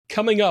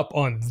coming up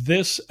on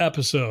this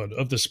episode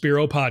of the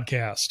Spiro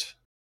Podcast.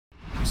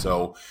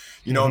 So,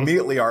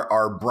 immediately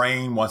our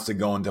brain wants to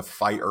go into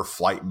fight or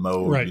flight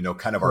mode, Right.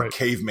 kind of our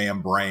caveman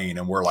brain.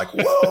 And we're like,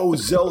 whoa,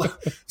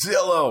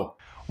 Zillow.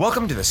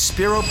 Welcome to the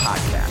Spiro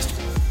Podcast,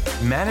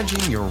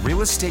 managing your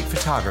real estate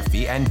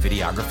photography and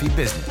videography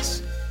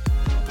business.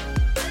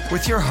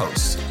 With your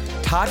hosts,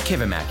 Todd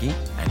Kivimaki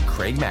and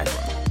Craig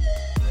Magrum.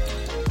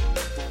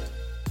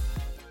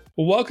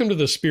 Well, welcome to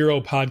the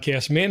Spiro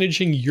Podcast,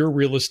 managing your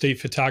real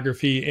estate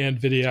photography and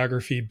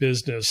videography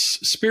business.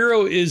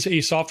 Spiro is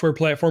a software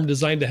platform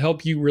designed to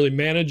help you really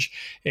manage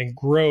and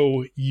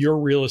grow your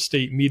real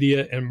estate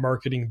media and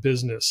marketing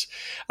business.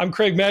 I'm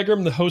Craig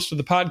Magrum, the host of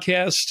the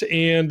podcast,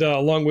 and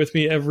along with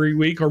me every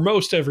week, or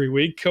most every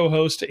week,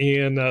 co-host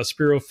and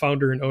Spiro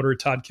founder and owner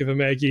Todd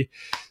Kivimaki.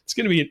 It's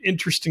going to be an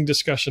interesting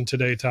discussion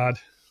today, Todd.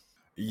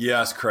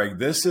 Yes, Craig,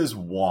 this is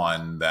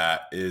one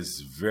that is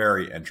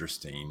very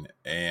interesting.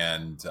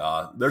 And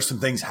there's some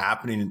things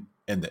happening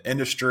in the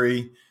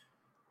industry.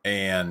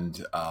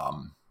 And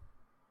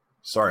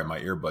sorry, my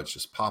earbuds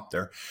just popped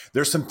there.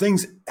 There's some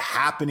things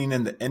happening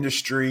in the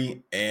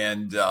industry.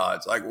 And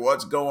it's like,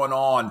 what's going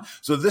on?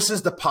 So this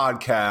is the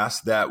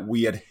podcast that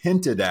we had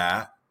hinted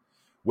at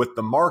with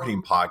the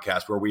marketing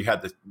podcast where we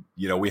had it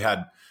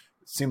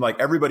seemed like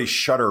everybody's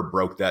shutter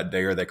broke that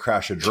day or they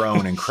crashed a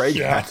drone and Craig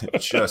had to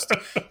just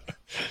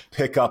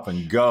pick up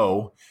and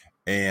go.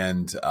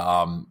 And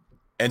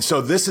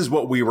so this is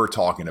what we were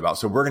talking about.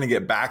 So we're going to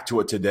get back to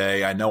it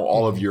today. I know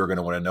all of you are going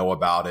to want to know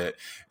about it.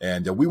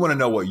 And we want to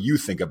know what you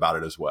think about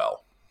it as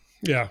well.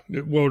 Yeah,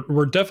 well,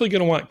 we're definitely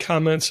going to want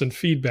comments and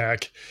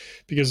feedback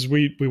because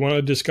we want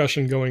a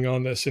discussion going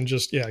on this and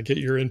just, get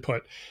your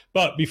input.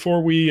 But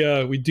before we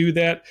do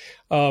that,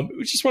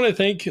 we just want to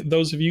thank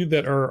those of you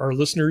that are our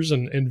listeners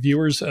and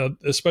viewers,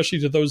 especially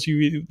to those of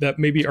you that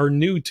maybe are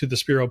new to the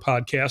Spiro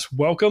Podcast.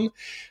 Welcome.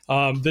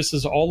 This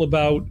is all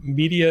about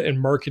media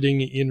and marketing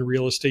in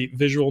real estate,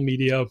 visual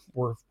media.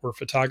 We're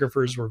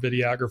photographers, we're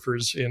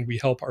videographers, and we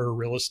help our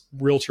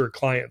realtor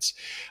clients.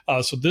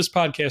 So this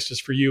podcast is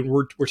for you. And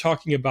we're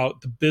talking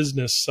about the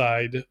business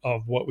side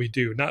of what we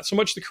do, not so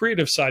much the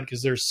creative side,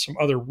 because there's some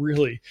other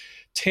really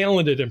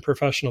talented and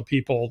professional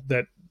people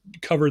that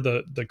cover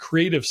the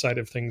creative side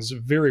of things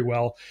very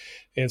well.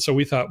 And so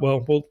we thought,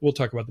 well, we'll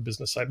talk about the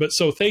business side. But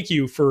so thank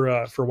you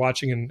for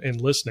watching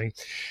and listening.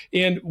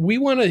 And we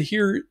want to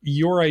hear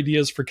your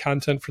ideas for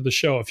content for the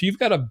show. If you've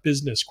got a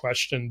business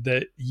question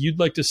that you'd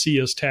like to see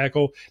us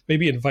tackle,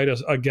 maybe invite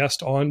a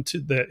guest on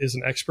that is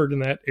an expert in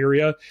that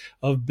area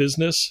of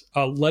business.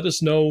 Let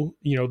us know,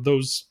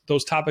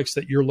 those topics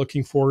that you're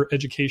looking for,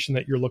 education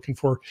that you're looking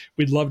for.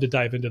 We'd love to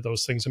dive into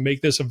those things and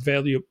make this a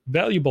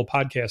valuable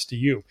podcast to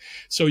you.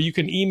 So you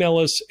can email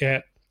us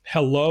at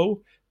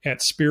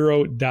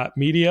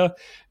hello@spiro.media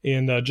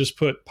and just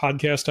put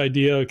podcast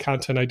idea,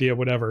 content idea,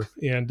 whatever.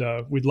 And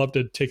we'd love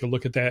to take a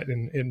look at that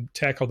and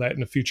tackle that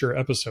in a future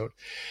episode.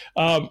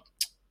 Todd,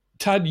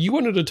 you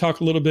wanted to talk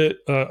a little bit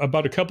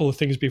about a couple of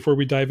things before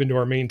we dive into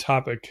our main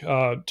topic,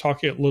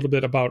 talking a little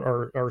bit about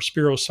our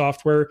Spiro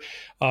software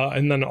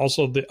and then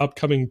also the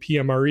upcoming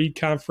PMRE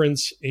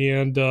conference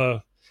and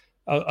a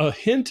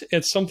hint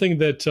at something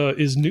that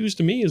is news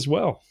to me as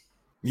well.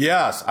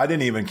 Yes, I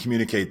didn't even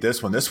communicate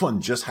this one. This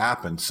one just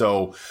happened.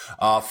 So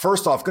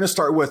first off, going to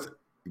start with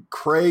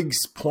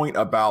Craig's point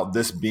about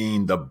this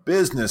being the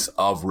business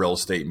of real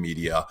estate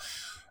media.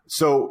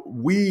 So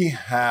we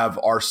have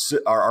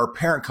our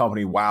parent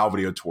company, Wow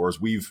Video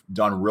Tours. We've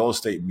done real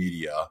estate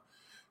media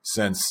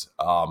since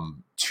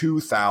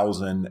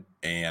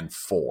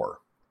 2004.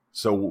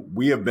 So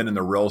we have been in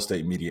the real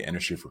estate media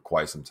industry for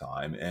quite some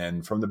time.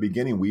 And from the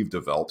beginning, we've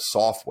developed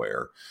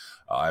software.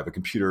 I have a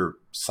computer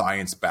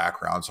science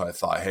background. So I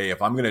thought, hey,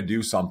 if I'm going to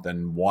do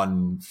something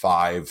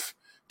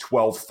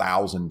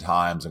 12,000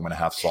 times, I'm going to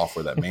have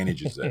software that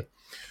manages it.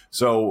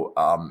 So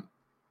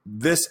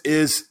this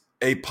is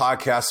a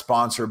podcast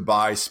sponsored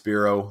by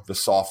Spiro, the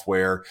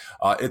software.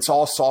 It's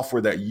all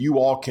software that you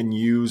all can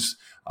use.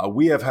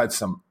 We have had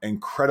some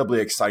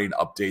incredibly exciting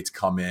updates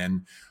come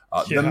in.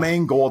 The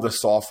main goal of the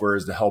software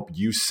is to help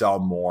you sell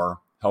more,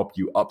 help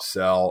you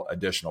upsell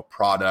additional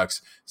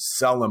products,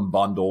 sell in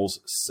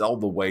bundles, sell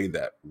the way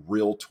that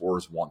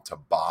realtors want to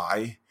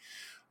buy.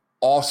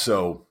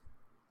 Also,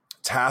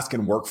 task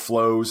and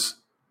workflows.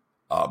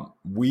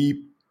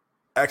 We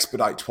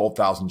expedite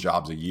 12,000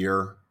 jobs a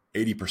year.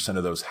 80%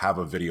 of those have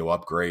a video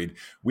upgrade.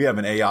 We have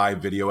an AI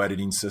video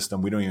editing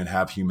system. We don't even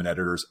have human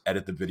editors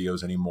edit the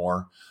videos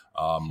anymore.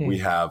 We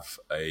have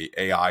a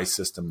AI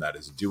system that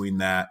is doing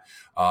that.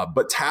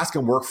 But task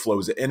and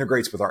workflows, it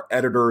integrates with our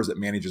editors. It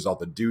manages all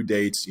the due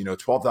dates.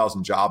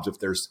 12,000 jobs. If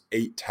there's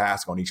 8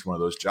 tasks on each one of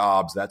those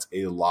jobs, that's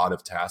a lot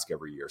of tasks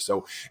every year.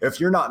 So if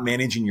you're not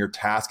managing your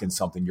task in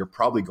something, you're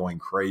probably going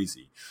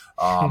crazy.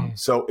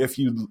 So if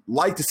you'd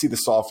like to see the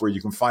software,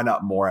 you can find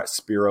out more at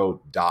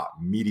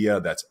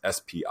spiro.media. That's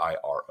Spiro.media.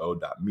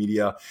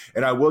 spiro.media.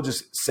 And I will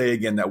just say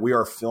again that we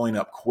are filling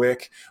up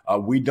quick.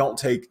 We don't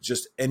take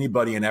just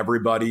anybody and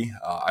everybody.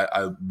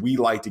 We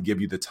like to give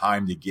you the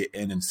time to get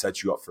in and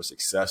set you up for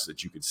success, so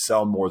that you can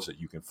sell more, so that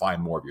you can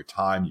find more of your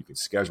time. You can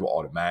schedule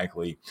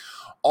automatically,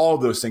 all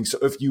of those things. So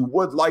if you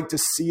would like to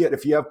see it,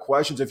 if you have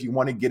questions, if you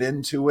want to get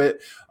into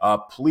it,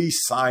 please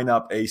sign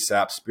up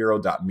ASAP,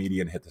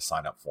 spiro.media, and hit the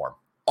sign up form.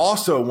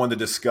 Also want to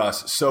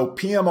discuss, so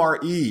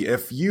PMRE,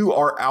 if you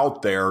are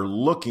out there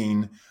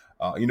looking,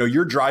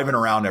 you're driving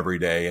around every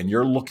day and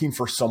you're looking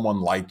for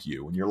someone like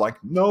you and you're like,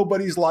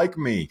 nobody's like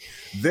me.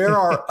 There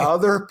are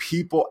other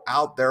people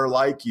out there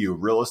like you,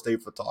 real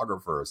estate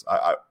photographers.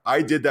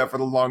 I did that for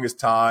the longest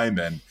time.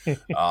 And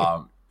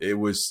it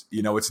was,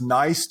 it's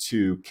nice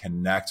to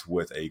connect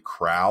with a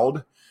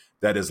crowd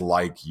that is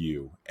like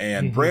you.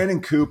 And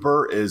Brandon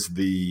Cooper is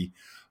the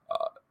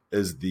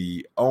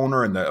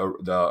owner and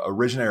the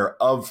originator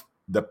of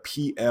the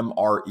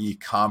PMRE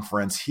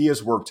conference. He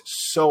has worked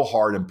so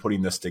hard in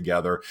putting this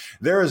together.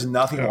 There is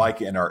nothing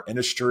like it in our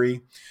industry.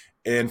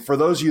 And for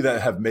those of you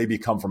that have maybe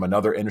come from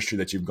another industry,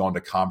 that you've gone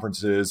to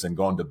conferences and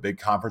gone to big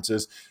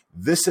conferences,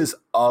 this is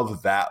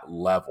of that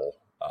level.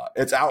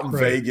 It's out in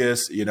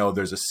Vegas.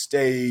 There's a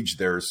stage,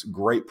 there's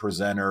great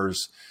presenters,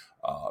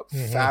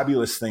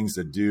 fabulous things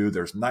to do.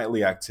 There's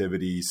nightly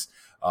activities.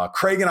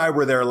 Craig and I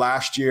were there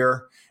last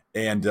year,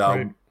 and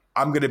I'm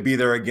going to be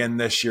there again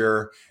this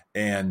year.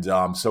 And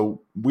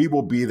so we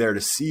will be there to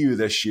see you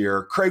this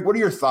year. Craig, what are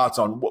your thoughts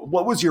on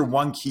what was your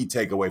one key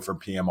takeaway from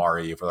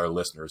PMRE for our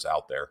listeners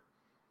out there?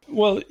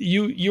 Well,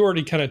 you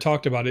already kind of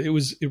talked about it.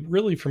 It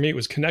really, for me, it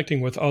was connecting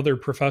with other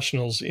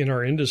professionals in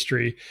our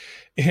industry.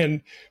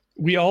 And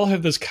we all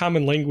have this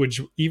common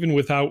language, even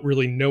without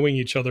really knowing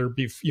each other,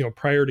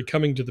 prior to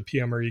coming to the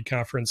PMRE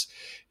conference,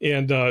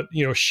 and,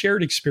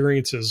 shared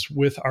experiences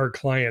with our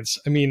clients.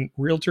 I mean,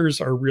 realtors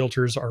are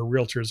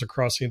realtors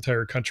across the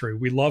entire country.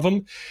 We love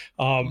them,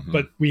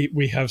 but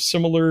we have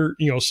similar,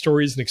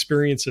 stories and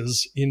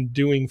experiences in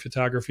doing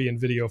photography and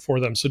video for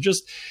them. So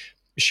just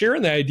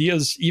sharing the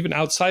ideas, even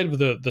outside of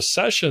the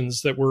sessions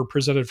that were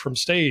presented from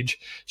stage,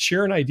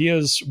 sharing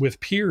ideas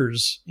with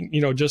peers,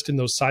 just in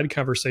those side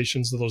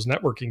conversations, those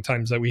networking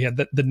times that we had.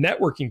 The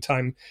networking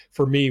time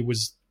for me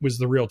was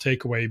the real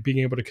takeaway, being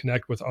able to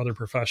connect with other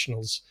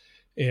professionals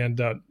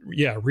and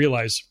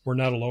realize we're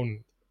not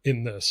alone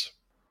in this.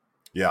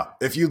 Yeah.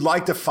 If you'd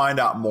like to find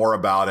out more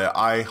about it,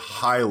 I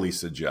highly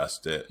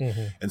suggest it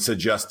and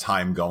suggest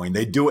time going.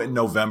 They do it in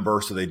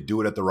November, so they do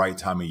it at the right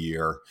time of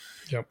year.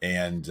 Yep.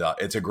 And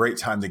it's a great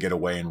time to get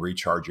away and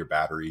recharge your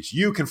batteries.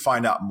 You can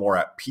find out more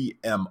at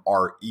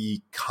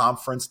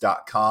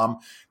pmreconference.com.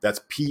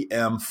 That's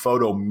PM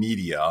Photo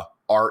Media,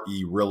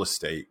 RE Real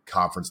Estate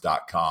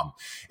Conference.com.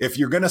 If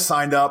you're going to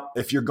sign up,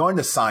 I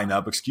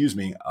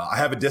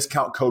have a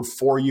discount code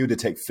for you to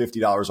take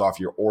 $50 off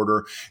your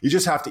order. You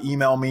just have to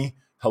email me,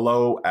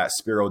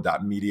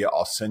 hello@spiro.media.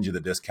 I'll send you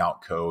the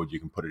discount code. You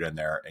can put it in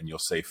there and you'll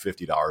save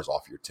 $50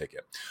 off your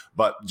ticket.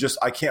 But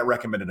I can't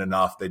recommend it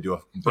enough.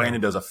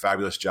 Brandon does a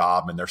fabulous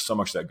job, and there's so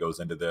much that goes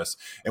into this.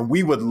 And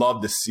we would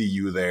love to see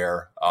you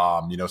there.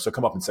 So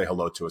come up and say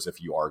hello to us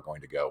if you are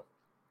going to go.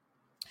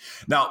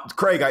 Now,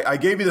 Craig, I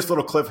gave you this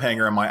little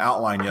cliffhanger in my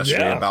outline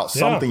yesterday about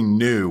something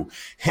new,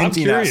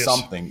 hinting at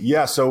something.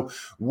 Yeah. So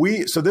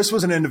this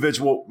was an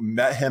individual,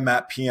 met him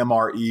at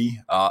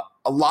PMRE.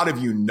 A lot of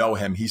you know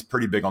him. He's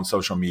pretty big on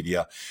social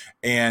media,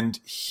 and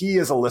he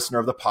is a listener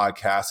of the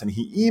podcast. And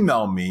he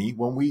emailed me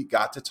when we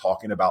got to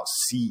talking about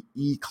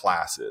CE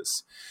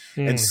classes.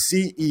 And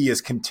CE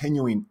is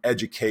continuing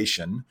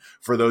education,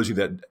 for those of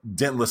you that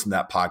didn't listen to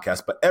that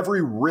podcast. But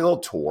every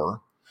realtor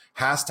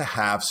has to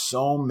have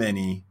so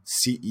many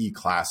CE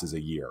classes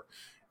a year.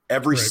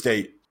 Every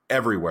state,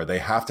 everywhere, they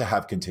have to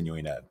have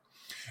continuing ed.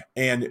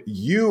 And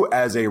you,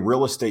 as a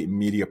real estate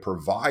media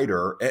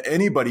provider,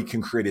 anybody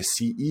can create a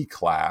CE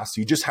class.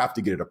 You just have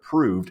to get it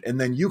approved. And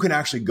then you can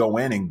actually go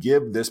in and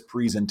give this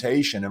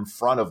presentation in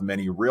front of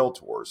many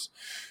realtors.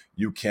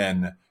 You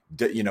can,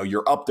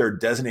 you're up there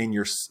designating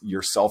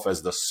yourself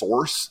as the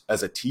source,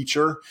 as a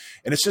teacher.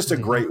 And it's just a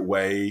great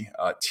way.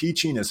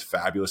 Teaching is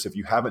fabulous. If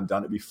you haven't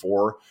done it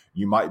before,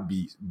 you might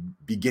be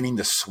beginning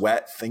to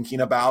sweat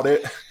thinking about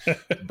it,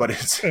 but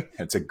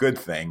it's a good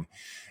thing.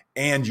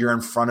 And you're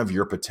in front of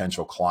your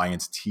potential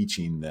clients,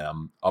 teaching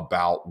them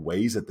about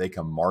ways that they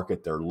can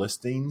market their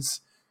listings.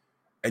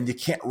 And you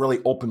can't really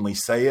openly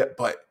say it,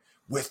 but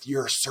with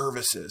your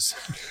services.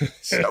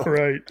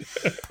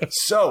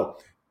 So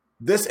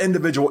this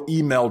individual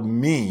emailed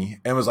me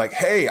and was like,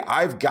 hey,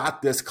 I've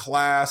got this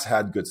class,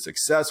 had good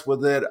success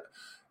with it.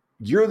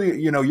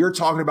 You're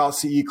talking about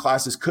CE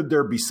classes. Could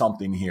there be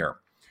something here?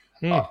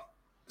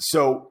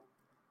 So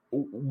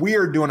we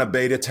are doing a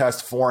beta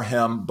test for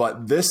him,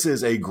 but this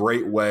is a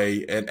great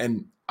way.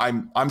 And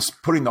I'm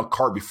putting the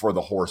cart before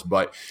the horse,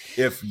 but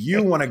if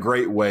you want a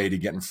great way to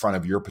get in front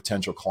of your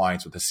potential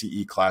clients with a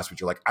CE class,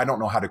 which you're like, I don't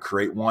know how to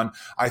create one,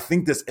 I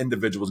think this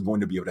individual is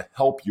going to be able to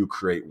help you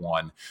create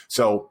one.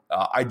 So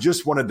I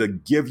just wanted to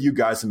give you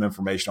guys some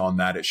information on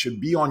that. It should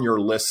be on your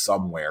list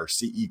somewhere.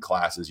 CE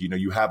classes,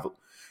 you have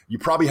you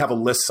probably have a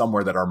list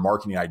somewhere that are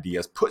marketing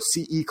ideas. Put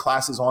CE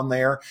classes on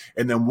there,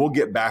 and then we'll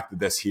get back to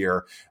this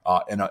here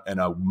in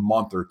a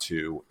month or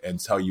two and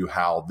tell you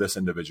how this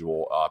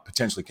individual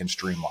potentially can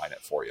streamline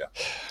it for you.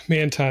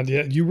 Man, Todd,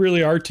 yeah, you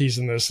really are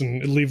teasing this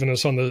and leaving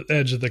us on the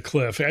edge of the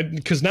cliff.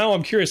 Because now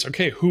I'm curious.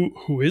 Okay,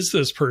 who is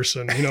this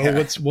person?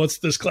 What's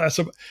this class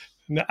of?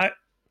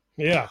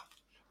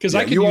 Because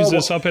I could use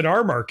this up in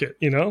our market.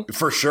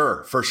 For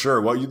sure.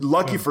 Well,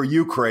 lucky for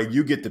you, Craig,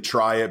 you get to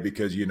try it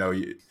because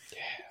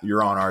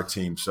you're on our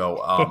team. So,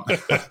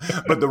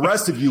 but the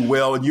rest of you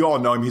will, and you all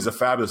know him. He's a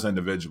fabulous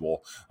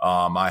individual.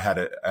 I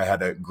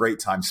had a great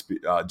time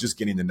just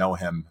getting to know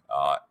him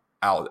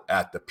out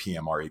at the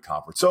PMRE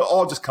conference. So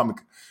all just come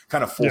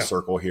kind of full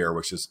circle here,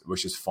 which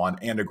is fun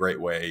and a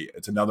great way.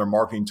 It's another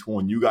marketing tool.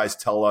 And you guys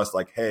tell us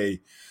like, hey,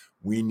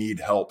 we need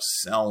help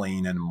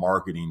selling and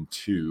marketing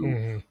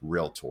to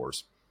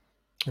realtors.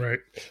 Right.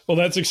 Well,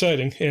 that's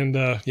exciting. And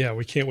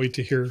we can't wait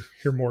to hear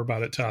more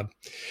about it, Todd.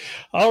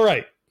 All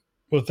right.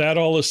 With that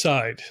all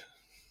aside,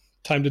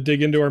 time to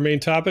dig into our main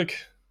topic?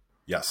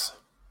 Yes.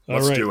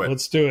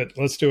 Let's do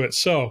it.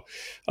 So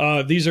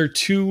these are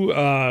two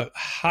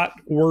hot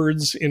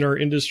words in our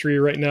industry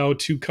right now,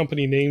 two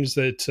company names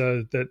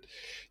that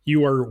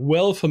you are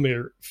well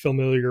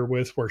familiar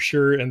with, for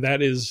sure, and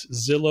that is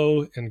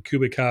Zillow and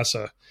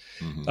Cubicasa.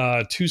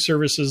 Two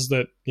services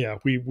that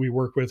we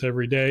work with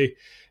every day.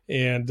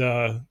 And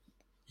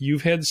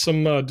you've had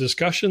some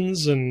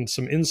discussions and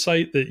some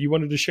insight that you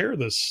wanted to share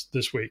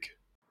this week.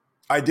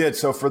 I did.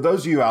 So for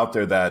those of you out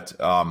there that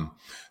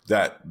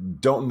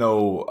don't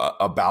know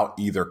about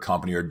either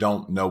company or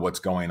don't know what's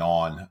going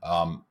on,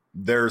 I'll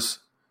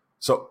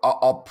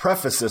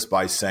preface this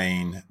by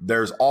saying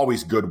there's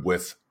always good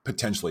with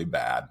potentially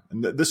bad.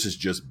 And this is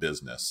just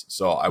business.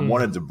 So I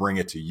wanted to bring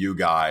it to you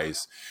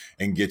guys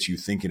and get you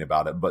thinking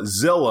about it. But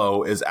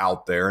Zillow is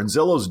out there, and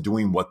Zillow's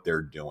doing what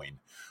they're doing.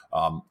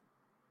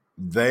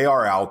 They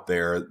are out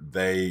there.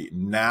 They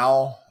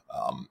now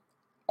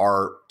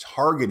are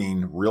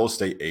targeting real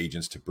estate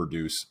agents to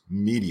produce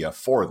media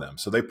for them.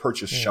 So they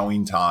purchased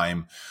Showing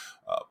Time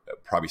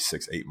probably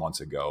 6-8 months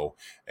ago,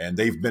 and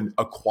they've been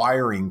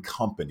acquiring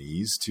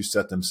companies to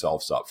set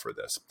themselves up for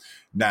this.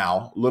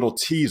 Now, little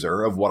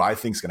teaser of what I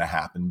think is going to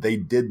happen. They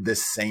did the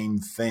same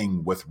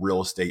thing with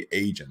real estate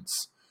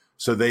agents.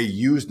 So they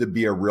used to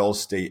be a real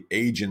estate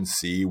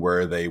agency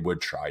where they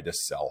would try to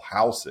sell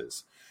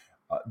houses.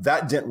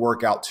 That didn't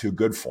work out too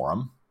good for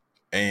them.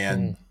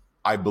 And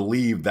I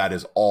believe that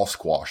is all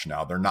squashed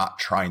now. They're not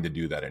trying to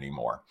do that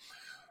anymore.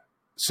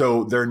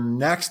 So their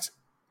next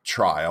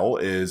trial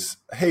is,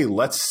 hey,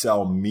 let's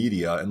sell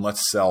media and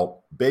let's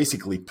sell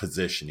basically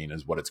positioning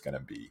is what it's going to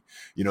be.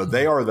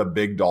 They are the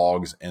big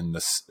dogs in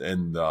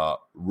the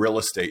real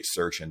estate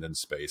search engine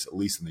space, at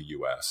least in the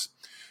US.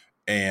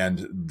 And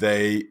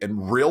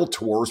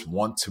realtors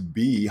want to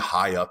be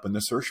high up in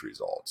the search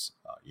results.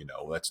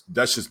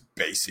 That's just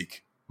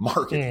basic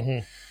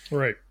marketing.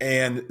 Right.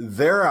 And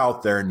they're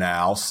out there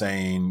now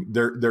saying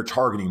they're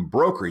targeting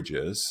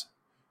brokerages,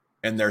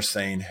 and they're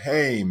saying,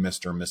 hey,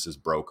 Mr. and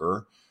Mrs.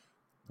 Broker,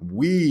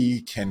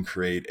 we can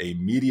create a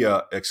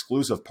media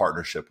exclusive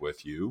partnership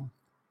with you.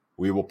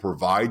 We will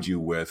provide you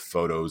with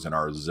photos in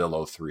our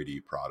Zillow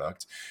 3D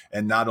product.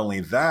 And not only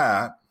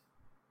that,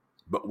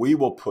 but we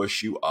will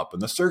push you up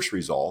in the search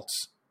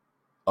results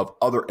of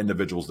other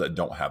individuals that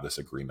don't have this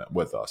agreement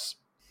with us.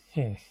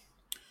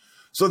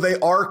 So they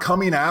are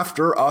coming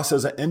after us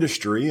as an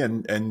industry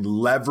and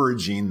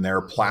leveraging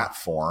their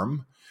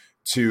platform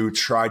to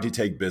try to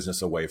take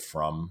business away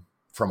from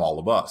all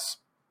of us.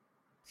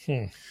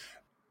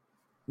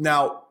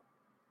 Now,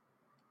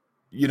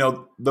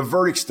 the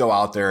verdict's still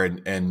out there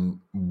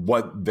and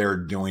what they're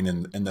doing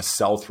in the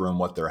sell-through and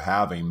what they're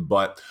having.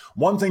 But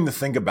one thing to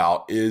think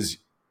about is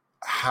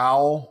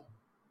how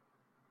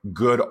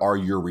good are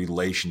your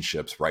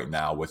relationships right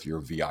now with your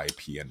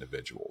VIP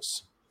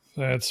individuals?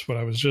 That's what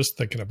I was just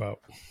thinking about.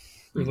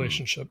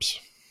 Relationships.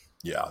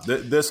 Yeah.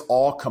 This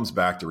all comes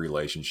back to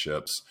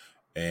relationships.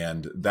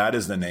 And that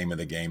is the name of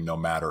the game, no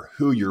matter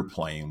who you're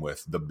playing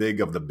with, the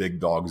big of the big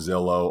dog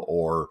Zillow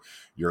or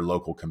your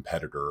local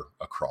competitor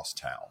across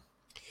town.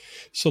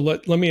 So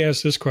let me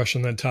ask this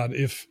question then, Todd.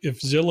 If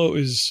Zillow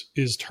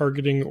is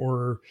targeting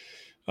or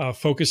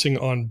focusing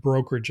on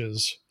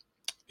brokerages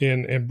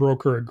and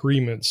broker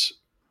agreements,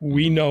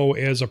 we know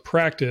as a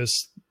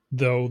practice,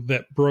 though,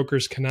 that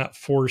brokers cannot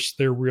force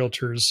their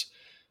realtors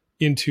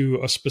into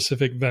a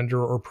specific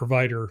vendor or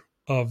provider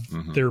of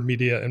their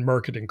media and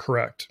marketing,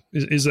 correct?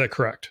 Is that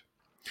correct?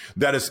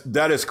 That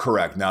is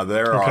correct. Now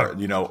there are,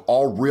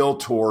 all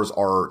realtors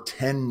are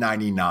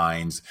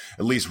 1099s,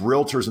 at least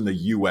realtors in the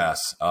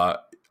US,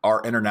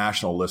 our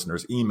international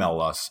listeners email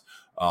us,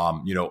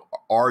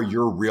 are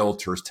your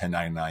realtors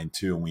 1099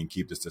 too? And we can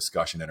keep this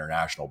discussion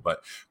international,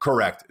 but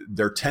correct.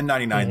 They're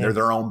 1099. They're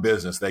their own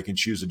business. They can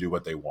choose to do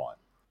what they want.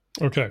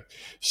 Okay.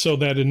 So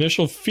that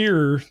initial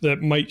fear that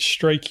might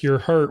strike your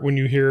heart when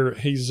you hear,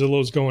 hey,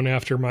 Zillow's going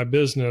after my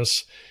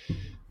business,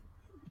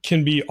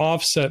 can be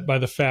offset by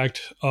the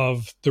fact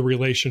of the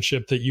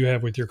relationship that you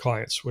have with your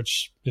clients,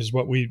 which is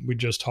what we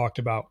just talked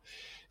about.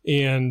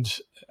 And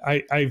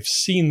I've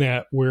seen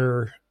that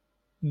where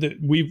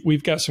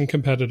we've got some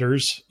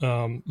competitors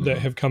that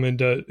have come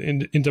into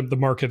the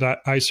market that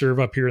I serve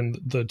up here in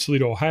the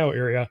Toledo, Ohio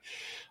area.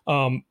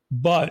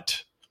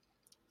 But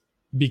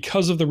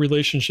because of the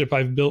relationship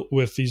I've built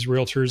with these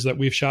realtors that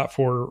we've shot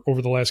for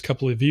over the last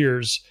couple of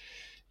years,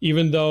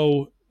 even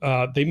though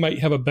they might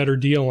have a better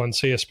deal on,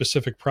 say, a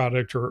specific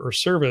product or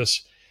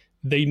service,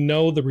 they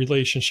know the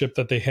relationship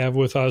that they have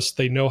with us.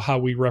 They know how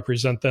we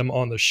represent them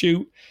on the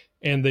shoot,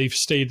 and they've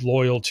stayed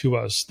loyal to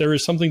us. There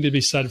is something to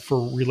be said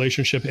for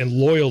relationship and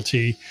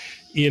loyalty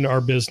in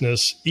our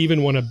business,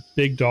 even when a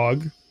big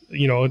dog,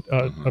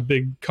 a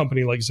big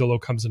company like Zillow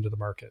comes into the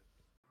market.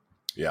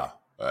 Yeah,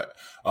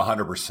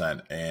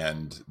 100%.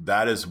 And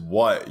that is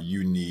what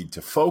you need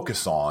to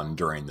focus on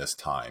during this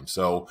time.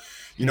 So,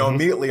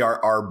 immediately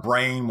our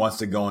brain wants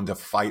to go into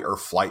fight or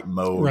flight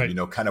mode,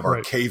 right. Kind of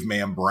our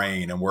caveman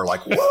brain. And we're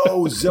like,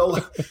 whoa,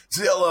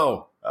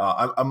 Zillow.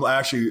 I'm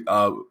actually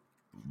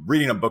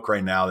reading a book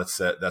right now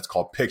that's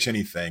called Pitch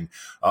Anything.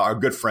 Our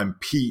good friend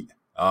Pete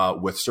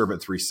with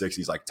Servant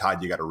 360 is like,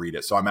 Todd, you got to read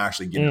it. So I'm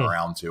actually getting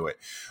around to it.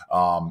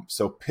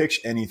 So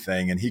Pitch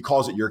Anything, and he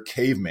calls it your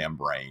caveman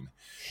brain.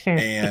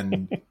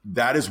 And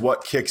that is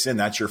what kicks in.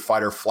 That's your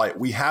fight or flight.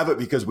 We have it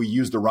because we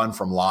used to run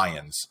from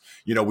lions.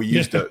 We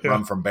used to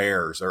run from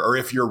bears, or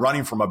if you're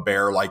running from a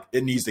bear, like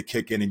it needs to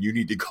kick in and you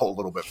need to go a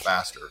little bit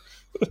faster.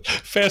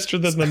 Faster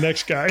than the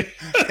next guy.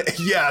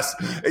 Yes.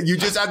 You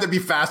just have to be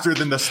faster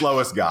than the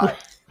slowest guy.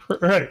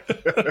 Right.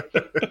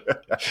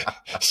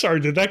 Sorry,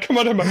 did that come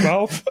out of my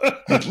mouth?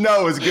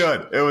 No, it was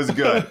good. It was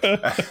good.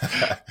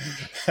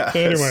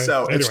 Anyway.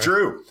 It's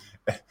true.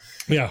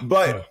 Yeah.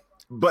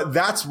 But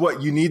that's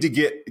what you need to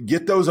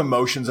get those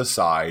emotions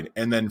aside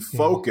and then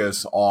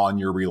focus on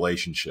your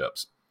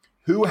relationships.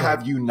 Who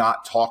have you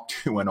not talked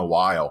to in a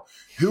while?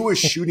 Who is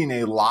shooting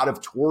a lot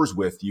of tours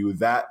with you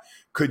that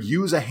could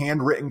use a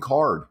handwritten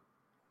card?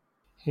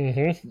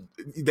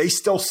 They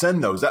still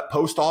send those. That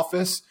post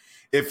office,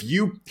 if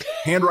you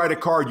handwrite a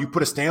card, you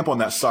put a stamp on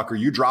that sucker,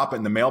 you drop it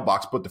in the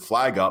mailbox, put the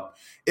flag up,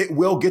 it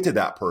will get to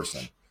that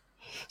person.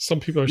 Some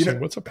people are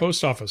saying, what's a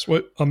post office?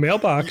 What, a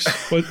mailbox?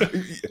 What?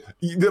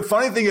 The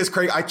funny thing is,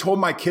 Craig, I told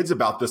my kids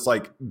about this,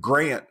 like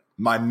Grant,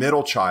 my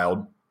middle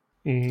child,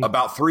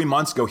 about 3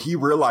 months ago, he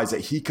realized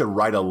that he could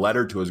write a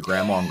letter to his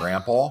grandma and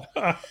grandpa.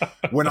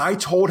 When I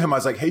told him, I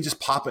was like, hey, just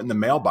pop it in the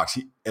mailbox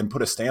and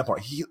put a stamp on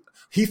it.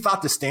 He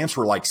thought the stamps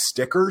were like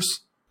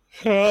stickers.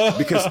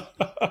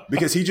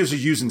 because he just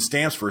is using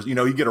stamps for,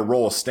 you get a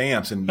roll of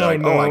stamps and I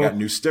got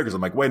new stickers.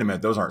 I'm like, wait a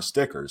minute, those aren't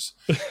stickers.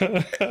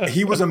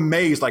 He was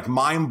amazed, like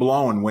mind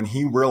blown when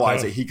he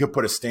realized that he could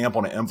put a stamp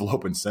on an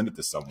envelope and send it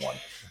to someone.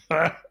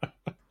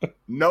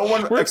 No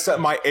one except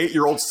my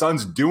 8-year-old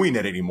son's doing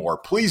it anymore.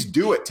 Please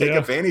do it. Take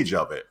advantage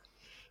of it.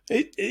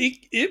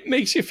 It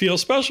makes you feel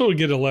special to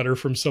get a letter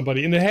from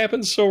somebody, and it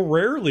happens so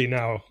rarely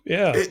now.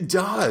 Yeah, it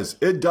does.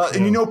 It does.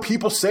 Yeah. And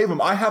people save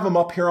them. I have them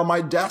up here on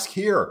my desk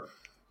here.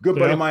 Good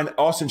buddy of mine,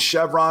 Austin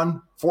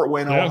Chevron, Fort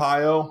Wayne,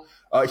 Ohio.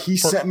 He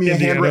sent me a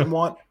handwritten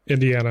one.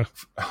 Indiana.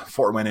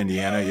 Fort Wayne,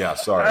 Indiana. Yeah,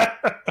 sorry.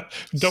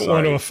 Don't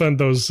want to offend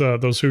those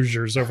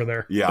Hoosiers over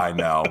there. Yeah, I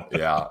know.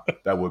 Yeah,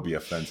 that would be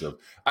offensive.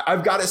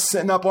 I've got it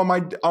sitting up on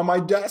my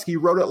desk. He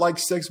wrote it like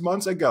 6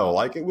 months ago.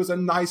 Like it was a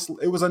nice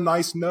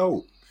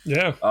note.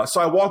 Yeah. So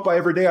I walk by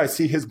every day. I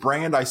see his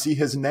brand. I see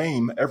his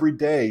name every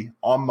day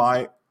on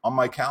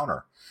my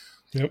counter.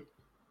 Yep.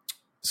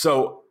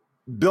 So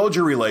build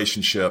your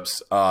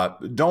relationships.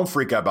 Don't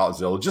freak out about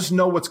Zillow. Just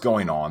know what's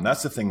going on.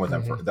 That's the thing with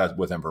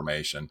with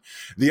information.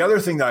 The other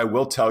thing that I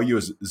will tell you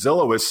is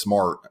Zillow is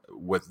smart.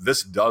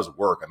 This does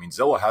work. I mean,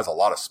 Zillow has a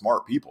lot of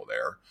smart people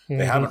there.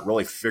 They haven't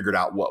really figured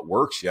out what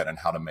works yet and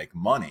how to make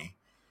money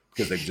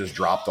because they've just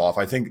dropped off.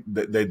 I think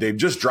they've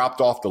just dropped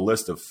off the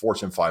list of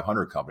Fortune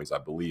 500 companies. I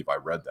believe I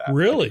read that.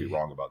 Really? I could be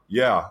wrong about.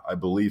 Yeah, I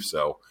believe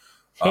so.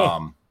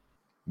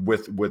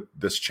 With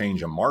this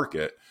change in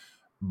market,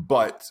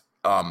 but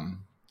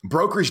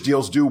brokerage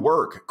deals do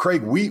work.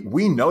 Craig,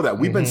 we know that.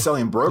 We've been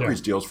selling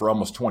brokerage deals for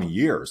almost 20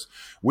 years.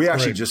 We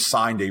actually just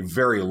signed a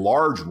very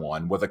large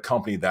one with a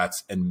company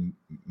that's in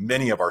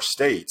many of our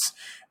states.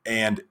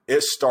 And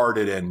it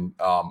started in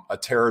a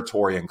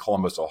territory in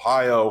Columbus,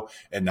 Ohio,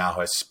 and now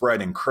has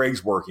spread, and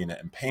Craig's working it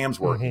and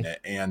Pam's working it.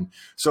 And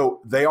so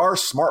they are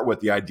smart with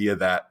the idea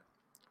that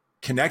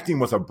connecting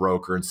with a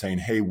broker and saying,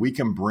 hey, we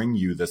can bring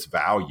you this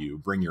value,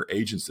 bring your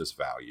agents this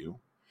value.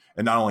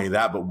 And not only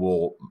that, but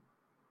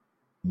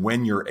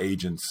when your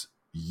agents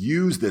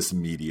use this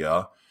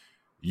media,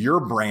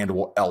 your brand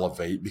will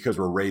elevate because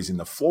we're raising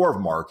the floor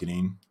of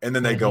marketing. And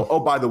then they go,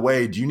 oh, by the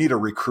way, do you need a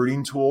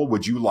recruiting tool?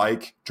 Would you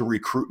like to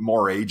recruit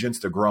more agents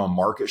to grow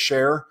market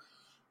share?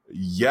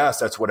 Yes,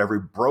 that's what every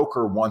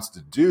broker wants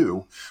to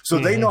do. So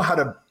they know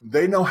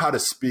how to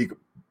speak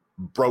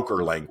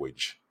broker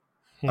language.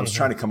 I was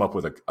trying to come up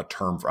with a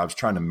term I was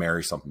trying to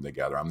marry something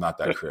together. I'm not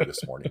that creative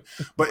this morning,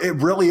 but it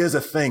really is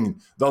a thing.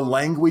 The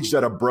language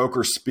that a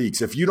broker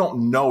speaks, if you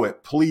don't know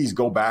it, please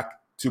go back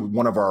to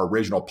one of our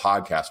original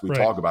podcasts, we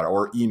talk about it,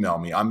 or email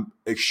me. I'm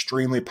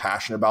extremely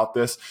passionate about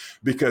this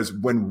because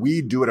when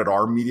we do it at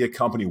our media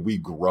company, we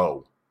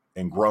grow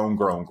and grow and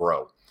grow and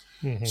grow.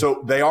 Mm-hmm.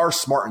 So they are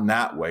smart in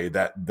that way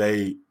that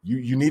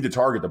you need to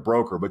target the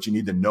broker, but you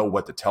need to know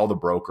what to tell the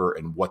broker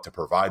and what to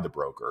provide the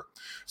broker.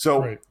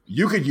 So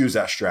you could use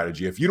that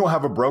strategy. If you don't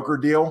have a broker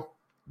deal,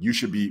 you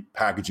should be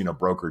packaging a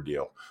broker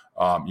deal.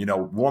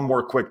 One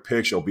more quick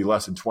pitch, it'll be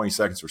less than 20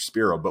 seconds for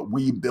Spiro, but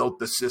we built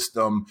the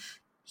system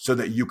so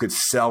that you could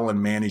sell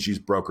and manage these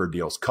broker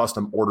deals,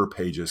 custom order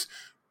pages,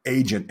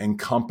 agent and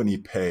company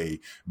pay,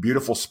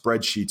 beautiful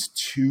spreadsheets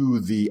to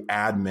the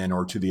admin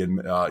or to the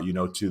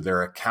to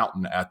their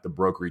accountant at the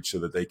brokerage so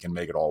that they can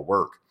make it all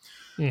work.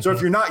 Mm-hmm. So if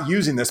you're not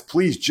using this,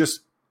 please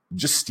just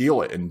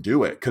steal it and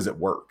do it because it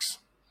works.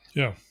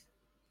 Yeah,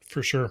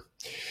 for sure.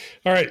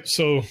 All right,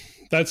 so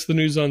that's the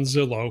news on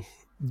Zillow.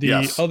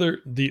 The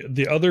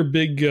other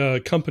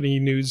big company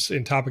news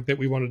and topic that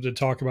we wanted to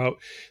talk about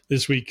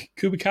this week,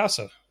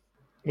 Cubicasa.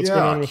 What's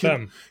going on with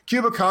them?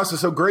 Cubicasa,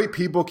 so great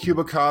people.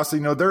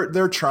 Cubicasa,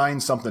 they're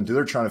trying something too.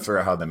 They're trying to figure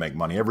out how they make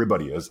money.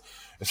 Everybody is.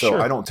 So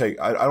sure. I don't take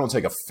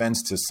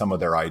offense to some of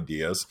their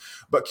ideas.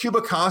 But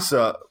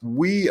Cubicasa,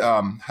 we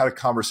had a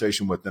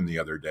conversation with them the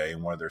other day,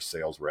 and one of their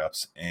sales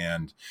reps,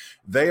 and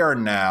they are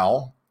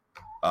now.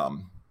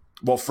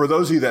 For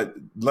those of you that,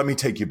 let me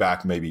take you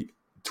back maybe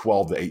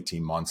 12 to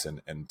 18 months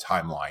in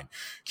timeline.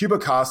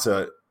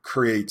 Cubicasa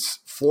creates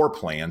floor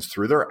plans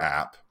through their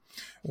app.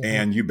 Mm-hmm.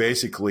 And you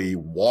basically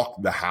walk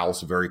the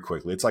house very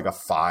quickly. It's like a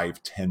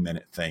 5-10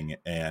 minute thing.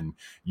 And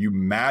you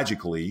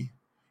magically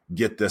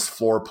get this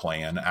floor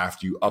plan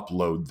after you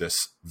upload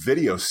this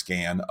video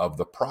scan of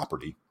the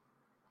property.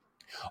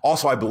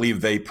 Also, I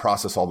believe they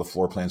process all the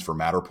floor plans for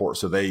Matterport.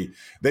 So they've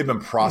been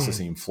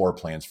processing floor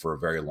plans for a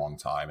very long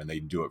time, and they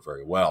do it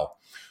very well.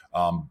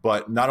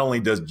 But not only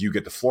do you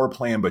get the floor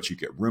plan, but you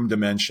get room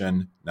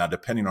dimension. Now,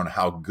 depending on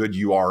how good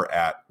you are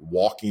at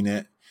walking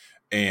it,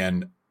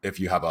 and if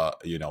you have a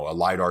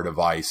LiDAR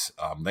device,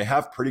 they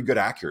have pretty good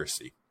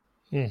accuracy.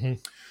 Mm-hmm.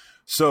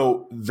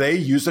 So they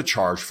use a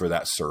charge for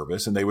that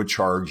service, and they would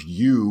charge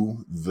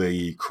you,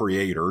 the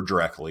creator,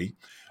 directly.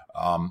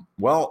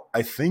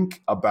 I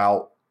think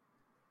about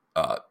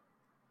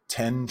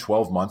 10,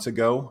 12 months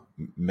ago,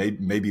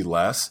 maybe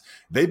less,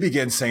 they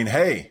began saying,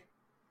 hey,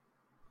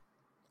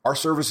 our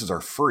services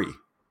are free.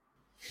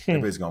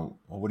 Everybody's going,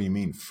 well, what do you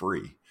mean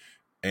free?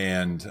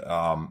 And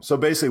so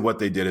basically what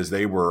they did is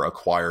they were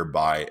acquired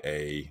by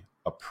a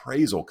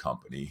appraisal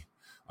company,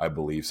 I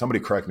believe. Somebody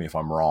correct me if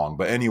I'm wrong.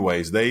 But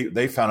anyways,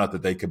 they found out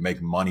that they could make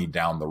money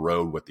down the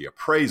road with the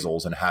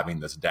appraisals and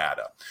having this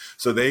data.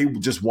 So they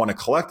just want to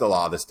collect a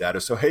lot of this data.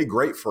 So, hey,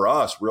 great for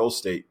us, real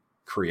estate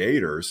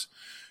creators.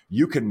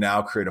 You can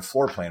now create a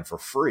floor plan for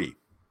free.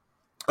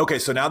 Okay,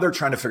 so now they're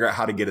trying to figure out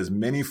how to get as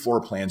many floor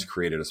plans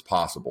created as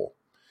possible.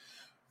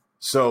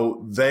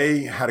 So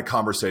they had a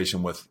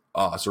conversation with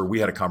us, or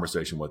we had a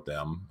conversation with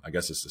them. I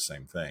guess it's the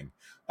same thing.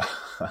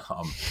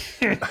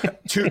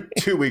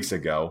 2 weeks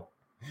ago.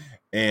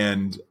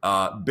 And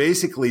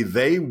basically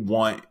they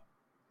want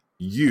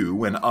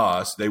you and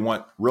us, they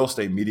want real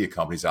estate media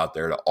companies out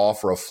there to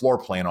offer a floor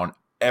plan on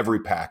every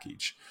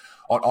package,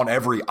 on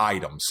every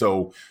item.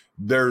 So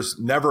there's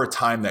never a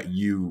time that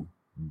you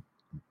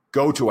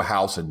go to a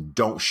house and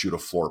don't shoot a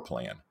floor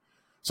plan.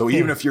 So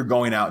even if you're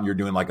going out and you're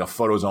doing like a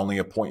photos only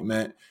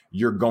appointment,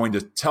 you're going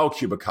to tell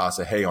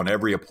Cubicasa, hey, on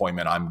every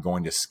appointment, I'm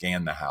going to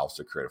scan the house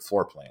to create a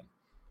floor plan.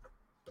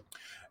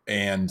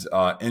 And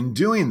in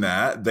doing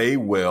that, they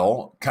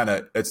will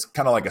it's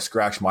kind of like a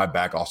scratch my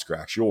back, I'll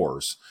scratch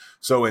yours.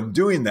 So in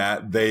doing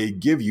that, they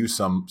give you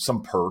some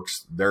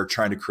perks. They're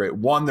trying to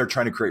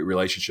create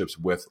relationships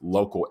with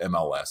local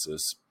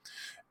MLSs.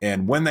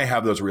 And when they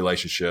have those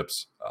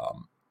relationships,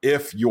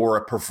 if you're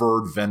a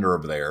preferred vendor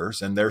of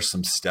theirs, and there's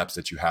some steps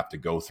that you have to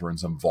go through and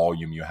some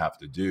volume you have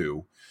to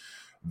do,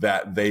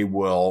 that they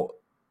will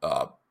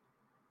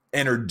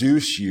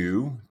introduce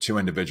you to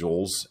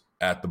individuals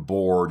at the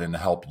board and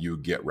help you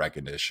get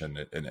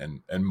recognition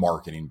and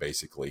marketing,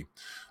 basically.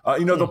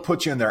 They'll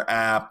put you in their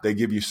app. They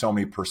give you so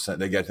many percent.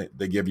 They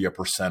give you a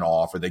 %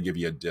 off, or they give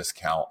you a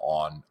discount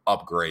on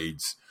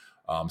upgrades.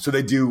 So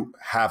they do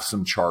have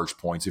some charge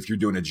points. If you're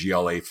doing a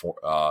GLA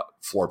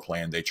floor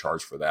plan, they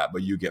charge for that,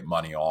 but you get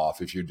money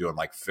off. If you're doing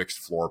like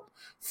fixed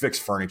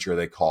furniture,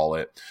 they call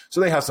it.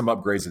 So they have some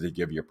upgrades that they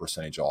give you a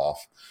percentage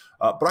off.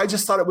 But I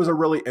just thought it was a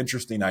really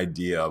interesting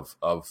idea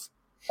of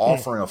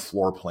offering a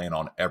floor plan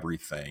on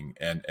everything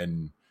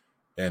and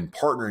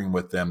partnering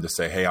with them to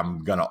say, hey,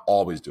 I'm going to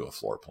always do a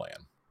floor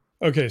plan.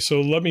 Okay. So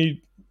let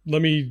me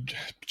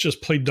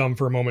just play dumb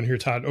for a moment here,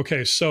 Todd.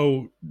 Okay.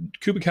 So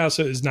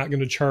Cubicasa is not going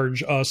to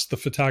charge us, the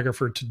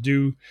photographer, to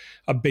do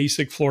a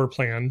basic floor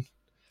plan.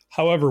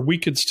 However, we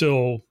could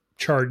still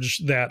charge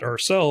that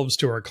ourselves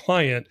to our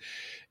client.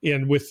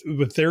 And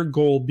with their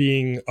goal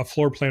being a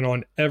floor plan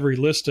on every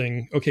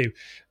listing, okay,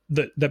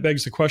 that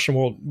begs the question,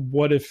 well,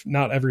 what if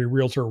not every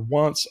realtor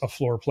wants a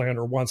floor plan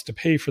or wants to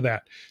pay for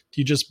that?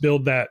 Do you just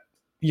build that,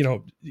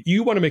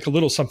 you want to make a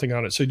little something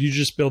on it. So do you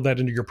just build that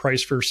into your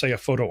price for, say, a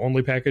photo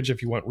only package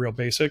if you want real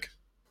basic?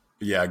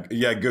 Yeah,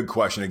 good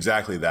question.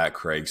 Exactly that,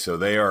 Craig. So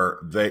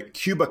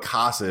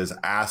Cubicasa is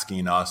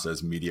asking us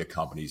as media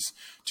companies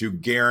to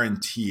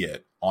guarantee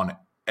it on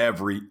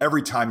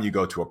every time you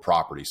go to a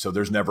property. So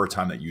there's never a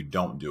time that you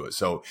don't do it.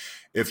 So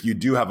if you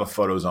do have a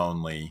photos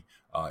only,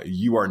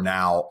 you are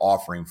now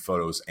offering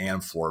photos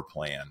and floor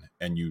plan,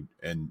 and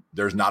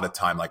there's not a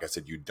time, like I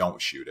said, you don't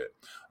shoot it.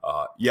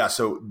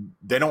 So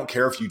they don't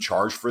care if you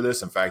charge for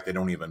this. In fact, they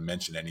don't even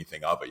mention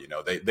anything of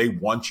it. They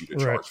want you to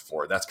charge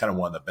for it. That's kind of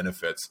one of the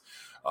benefits.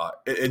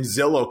 And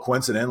Zillow,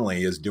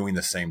 coincidentally, is doing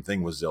the same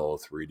thing with Zillow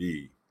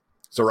 3D.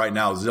 So right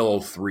now, Zillow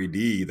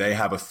 3D, they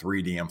have a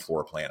 3D and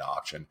floor plan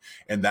option,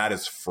 and that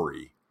is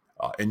free.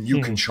 And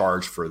you can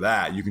charge for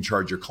that. You can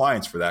charge your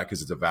clients for that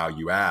because it's a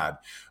value add.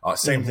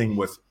 Same thing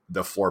with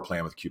the floor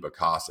plan with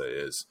Cubicasa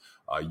is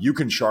you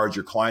can charge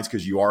your clients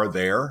because you are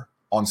there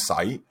on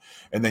site,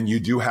 and then you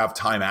do have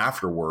time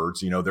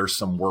afterwards. There's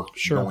some work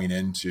going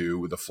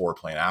into the floor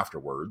plan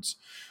afterwards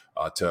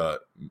to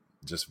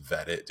just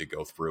vet it, to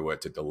go through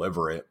it, to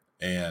deliver it.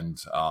 And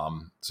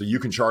so you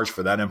can charge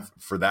for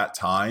that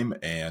time,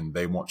 and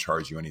they won't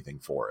charge you anything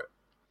for it.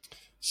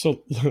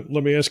 So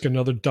let me ask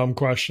another dumb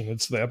question.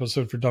 It's the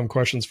episode for dumb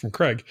questions from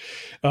Craig.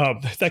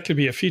 That could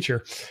be a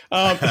feature.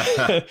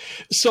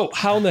 So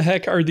how in the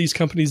heck are these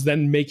companies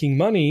then making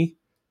money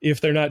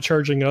if they're not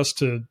charging us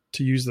to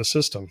use the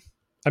system?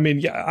 I mean,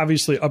 yeah,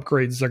 obviously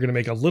upgrades, they're going to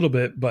make a little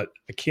bit, but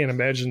I can't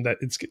imagine that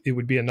it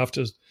would be enough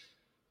to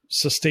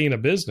sustain a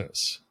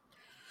business.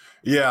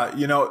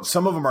 Yeah.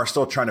 Some of them are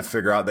still trying to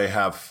figure out. They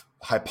have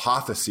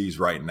hypotheses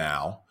right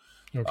now.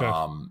 Okay.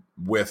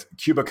 With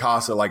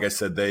Cubicasa, like I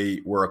said,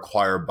 they were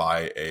acquired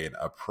by an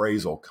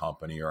appraisal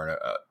company or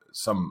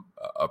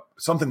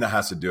something that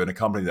has to do, and a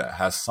company that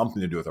has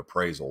something to do with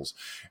appraisals.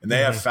 And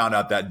they have found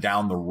out that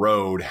down the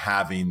road,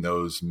 having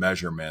those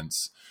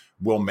measurements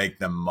will make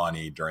them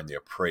money during the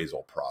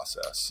appraisal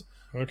process.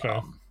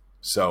 Okay.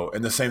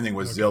 And the same thing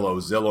with Zillow.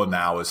 Zillow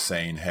now is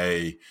saying,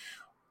 hey,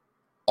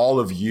 all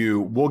of you,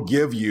 we'll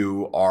give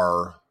you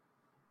our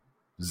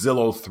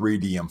Zillow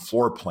 3D and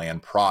floor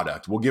plan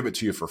product. We'll give it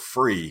to you for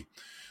free.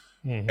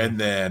 And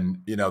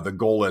then, the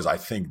goal is, I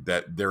think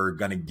that they're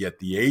going to get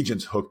the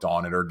agents hooked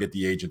on it, or get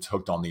the agents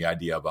hooked on the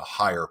idea of a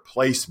higher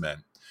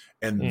placement.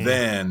 And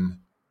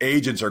then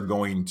agents are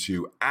going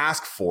to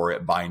ask for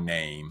it by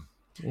name.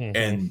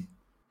 And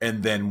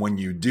then when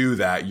you do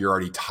that, you're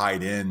already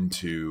tied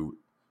into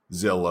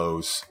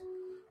Zillow's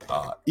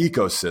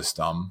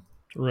ecosystem.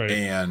 Right.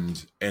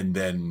 And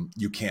then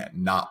you can't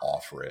not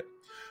offer it.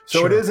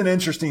 So it is an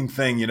interesting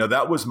thing.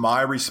 That was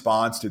my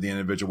response to the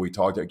individual we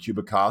talked at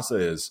Cubicasa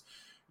is,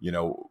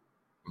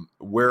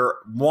 where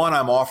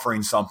I'm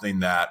offering something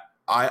that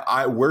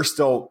we're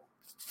still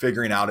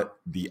figuring out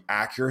the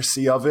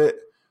accuracy of it.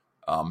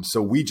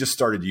 So we just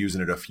started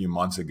using it a few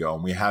months ago,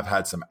 and we have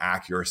had some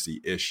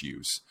accuracy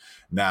issues.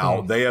 Now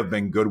they have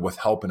been good with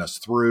helping us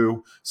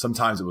through.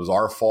 Sometimes it was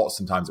our fault.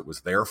 Sometimes it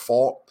was their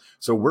fault.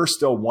 So we're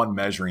still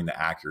measuring the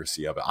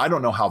accuracy of it. I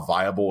don't know how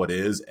viable it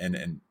is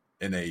in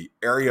a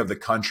area of the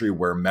country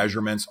where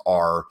measurements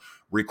are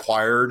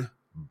required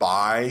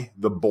by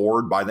the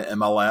board, by the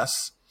MLS,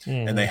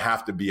 and they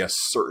have to be a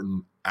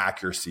certain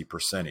accuracy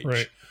percentage.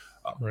 Right.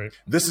 Right.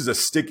 This is a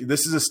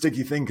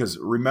sticky thing, because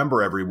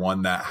remember,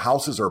 everyone, that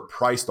houses are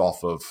priced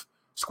off of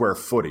square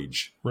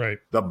footage. Right.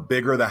 The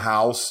bigger the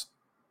house,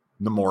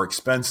 the more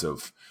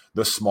expensive.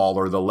 The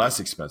smaller, the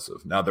less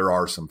expensive. Now, there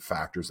are some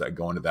factors that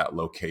go into that,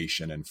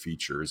 location and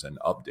features and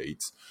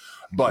updates.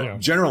 But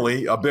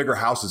generally, a bigger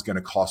house is going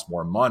to cost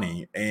more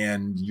money.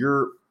 And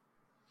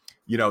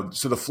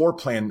so the floor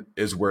plan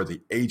is where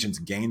the agents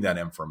gain that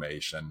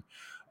information.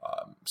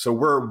 So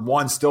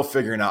we're still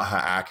figuring out how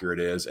accurate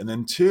it is. And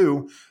then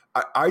two,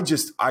 I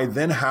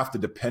then have to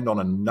depend on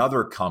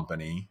another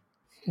company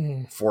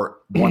for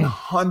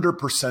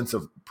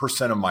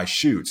 100% of my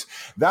shoots.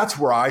 That's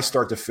where I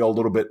start to feel a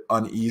little bit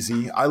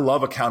uneasy. I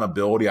love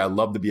accountability. I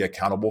love to be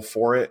accountable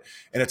for it.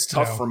 And it's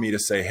tough for me to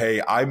say,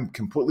 hey, I'm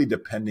completely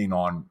depending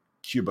on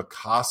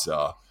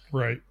Cubicasa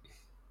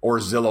or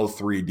Zillow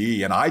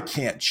 3D, and I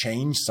can't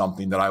change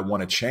something that I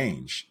want to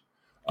change.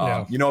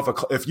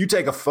 If you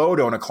take a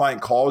photo and a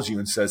client calls you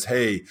and says,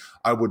 hey,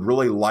 I would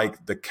really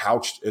like the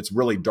couch, it's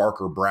really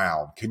darker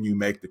brown. Can you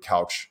make the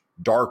couch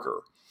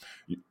darker?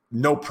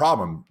 No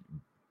problem.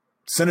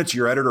 Send it to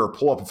your editor, or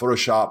pull up in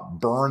Photoshop,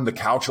 burn the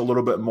couch a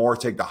little bit more,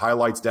 take the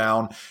highlights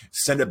down,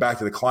 send it back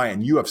to the client,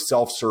 and you have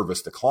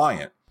self-serviced the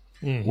client.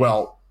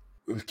 Well,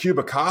 with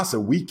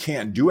Cubicasa, we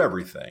can't do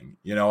everything.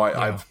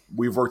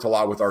 We've worked a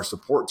lot with our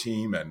support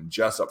team and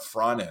Jess up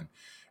front,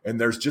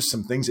 and there's just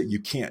some things that you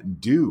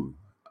can't do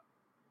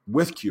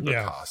with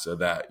Cubicasa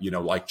that,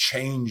 like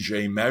change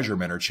a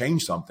measurement or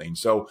change something.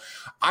 So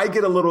I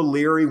get a little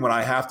leery when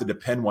I have to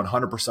depend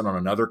 100% on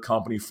another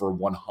company for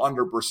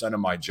 100% of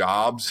my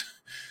jobs.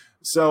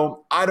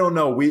 So I don't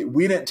know.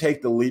 We didn't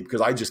take the leap because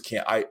I just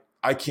can't.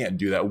 I can't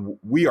do that.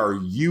 We are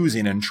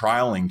using and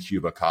trialing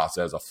Cubicasa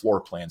as a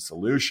floor plan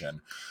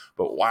solution,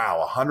 but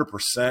wow,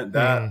 100%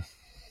 that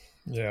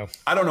Yeah.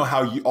 I don't know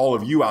how all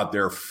of you out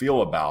there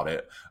feel about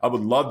it. I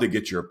would love to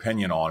get your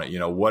opinion on it. You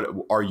know, what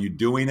are you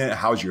doing it?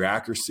 How's your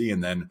accuracy?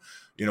 And then,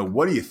 you know,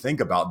 what do you think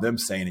about them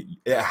saying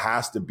it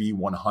has to be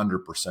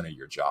 100% of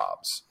your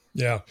jobs?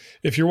 Yeah.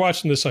 If you're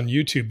watching this on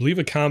YouTube, leave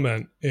a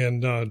comment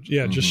and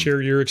just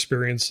share your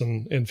experience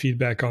and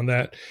feedback on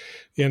that.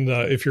 And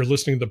if you're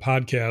listening to the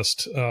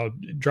podcast,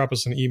 drop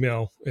us an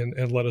email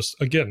and let us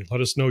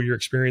know your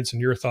experience and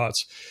your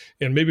thoughts.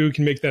 And maybe we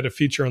can make that a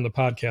feature on the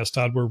podcast,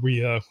 Todd, where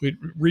we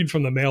read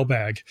from the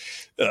mailbag,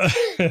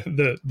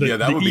 the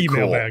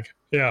email bag.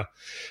 Yeah.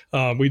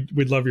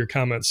 We'd love your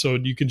comments. So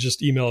you can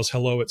just email us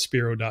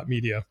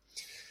hello@spiro.media.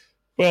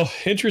 Well,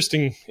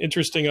 interesting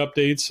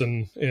updates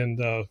and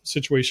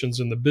situations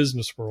in the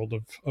business world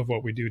of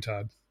what we do,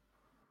 Todd.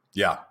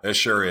 Yeah, it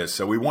sure is.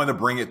 So we want to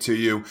bring it to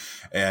you,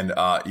 and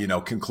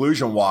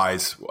conclusion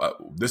wise,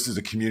 this is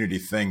a community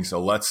thing. So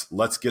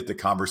let's get the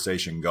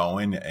conversation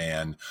going,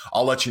 and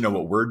I'll let you know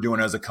what we're doing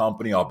as a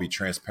company. I'll be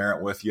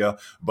transparent with you,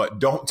 but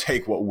don't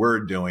take what we're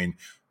doing.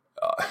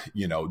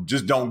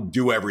 Just don't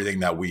do everything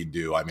that we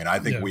do. I mean, I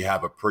think we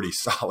have a pretty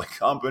solid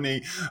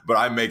company, but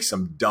I make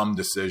some dumb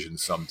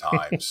decisions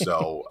sometimes.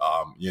 So,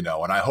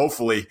 and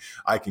hopefully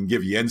I can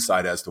give you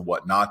insight as to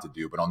what not to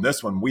do. But on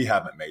this one, we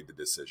haven't made the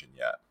decision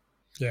yet.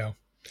 Yeah.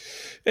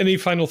 Any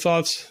final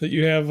thoughts that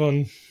you have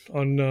on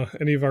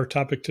any of our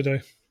topic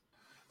today?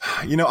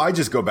 I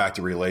just go back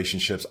to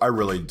relationships. I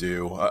really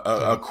do.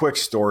 A quick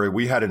story.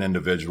 We had an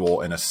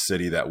individual in a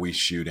city that we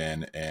shoot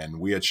in,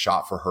 and we had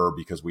shot for her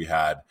because we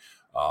had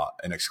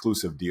an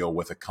exclusive deal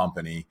with a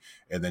company,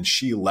 and then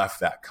she left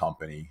that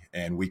company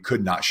and we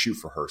could not shoot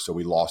for her. So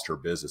we lost her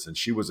business, and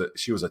she was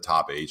a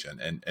top agent,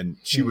 and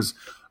she was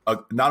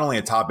not only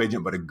a top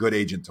agent, but a good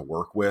agent to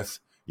work with.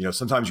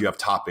 Sometimes you have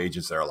top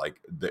agents that are like,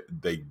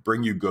 they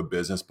bring you good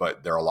business,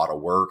 but they're a lot of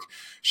work.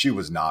 She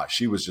was not.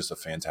 She was just a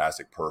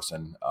fantastic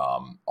person,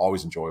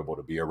 always enjoyable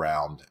to be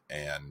around,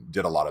 and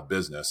did a lot of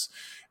business.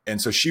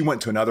 And so she went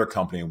to another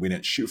company, and we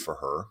didn't shoot for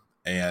her.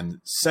 And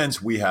since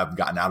we have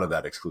gotten out of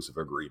that exclusive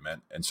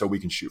agreement, and so we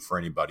can shoot for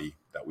anybody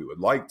that we would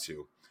like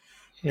to.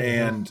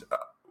 And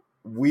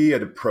we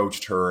had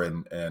approached her,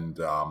 and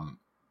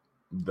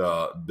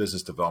the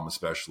business development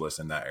specialist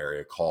in that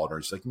area called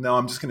her. She's like, no,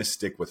 I'm just going to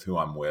stick with who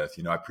I'm with.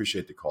 I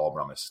appreciate the call,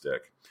 but I'm going to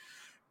stick.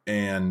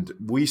 And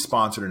we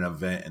sponsored an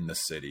event in the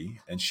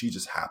city, and she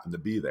just happened to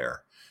be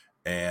there.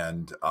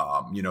 And,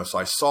 so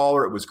I saw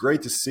her. It was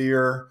great to see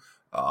her.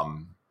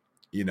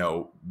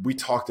 We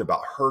talked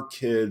about her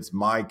kids,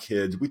 my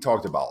kids. We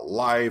talked about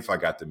life. I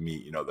got to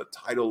meet, the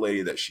title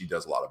lady that she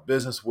does a lot of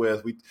business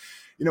with.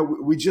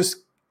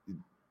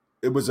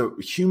 It was a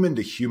human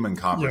to human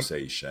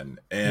conversation.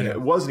 And it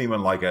wasn't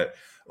even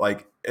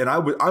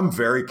I'm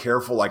very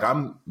careful. Like,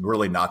 I'm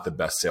really not the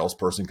best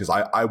salesperson, because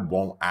I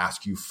won't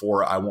ask you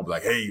for it. I won't be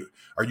like, hey,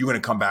 are you going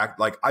to come back?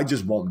 Like, I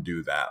just won't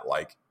do that.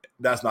 Like,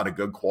 that's not a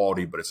good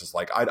quality, but it's just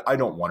like, I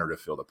don't want her to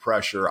feel the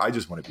pressure. I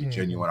just want to be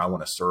genuine. I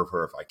want to serve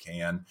her if I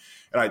can.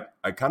 And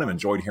I kind of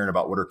enjoyed hearing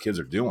about what her kids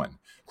are doing,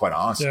 quite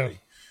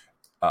honestly.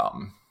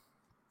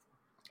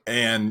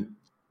 And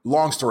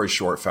long story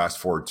short, fast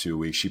forward 2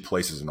 weeks, she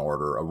places an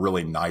order, a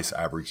really nice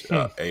average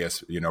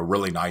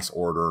really nice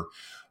order.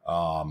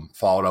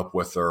 Followed up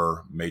with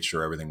her, made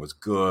sure everything was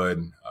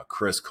good.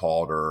 Chris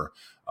called her.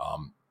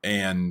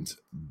 And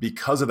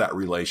because of that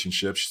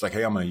relationship, she's like,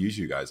 hey, I'm going to use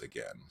you guys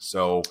again.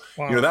 So,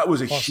 that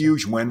was a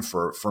huge win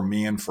for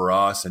me and for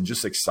us, and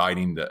just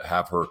exciting to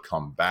have her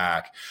come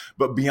back.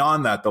 But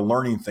beyond that, the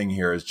learning thing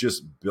here is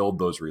just build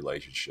those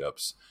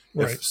relationships.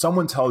 Right. If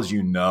someone tells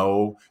you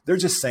no, they're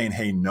just saying,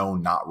 hey, no,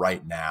 not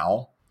right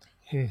now.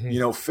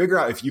 Figure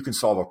out if you can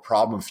solve a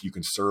problem, if you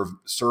can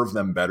serve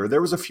them better.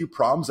 There was a few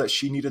problems that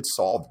she needed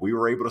solved. We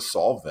were able to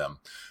solve them.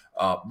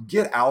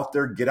 Get out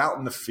there, get out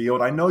in the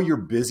field. I know you're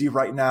busy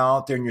right now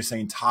out there, and you're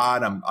saying,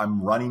 Todd,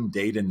 I'm running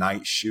day to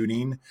night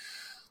shooting.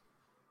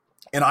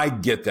 And I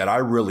get that. I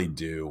really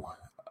do.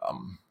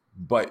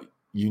 But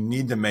you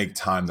need to make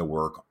time to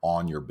work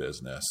on your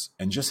business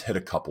and just hit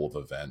a couple of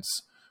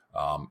events.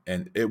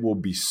 And it will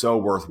be so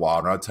worthwhile.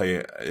 And I'll tell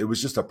you, it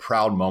was just a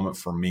proud moment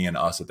for me and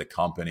us at the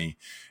company.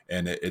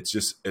 And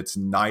it's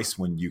nice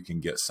when you can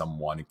get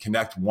someone,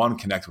 connect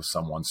with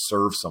someone,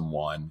 serve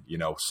someone,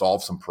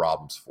 solve some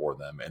problems for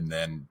them, and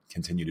then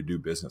continue to do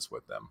business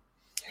with them.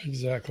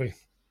 Exactly.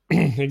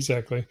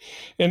 Exactly.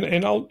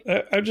 And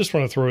I just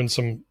want to throw in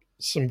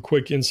some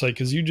quick insight,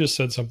 because you just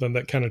said something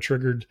that kind of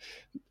triggered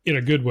in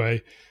a good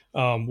way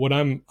what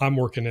I'm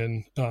working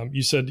in.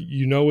 You said,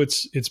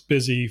 it's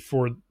busy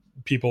for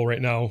people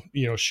right now,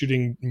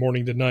 shooting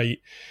morning to night.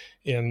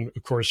 And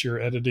of course you're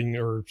editing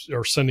or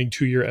sending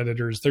to your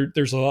editors.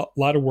 There's a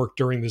lot of work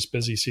during this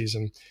busy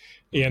season.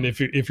 And if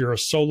you're a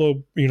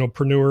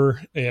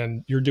solopreneur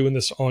and you're doing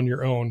this on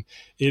your own,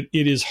 it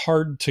is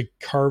hard to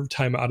carve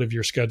time out of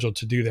your schedule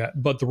to do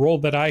that. But the role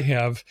that I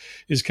have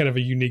is kind of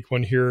a unique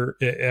one here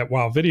at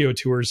Wow Video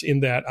Tours, in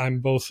that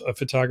I'm both a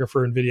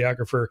photographer and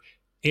videographer,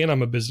 and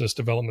I'm a business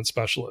development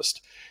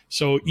specialist.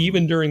 So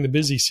even during the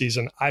busy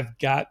season, I've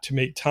got to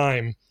make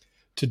time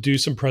to do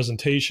some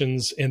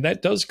presentations. And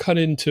that does cut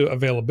into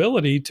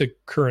availability to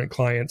current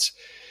clients.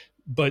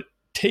 But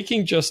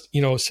taking just,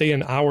 say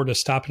an hour to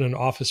stop in an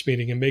office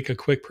meeting and make a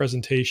quick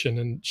presentation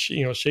and,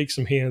 shake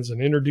some hands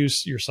and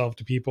introduce yourself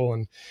to people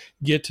and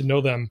get to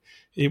know them,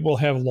 it will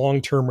have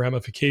long-term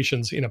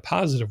ramifications in a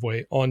positive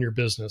way on your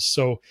business.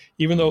 So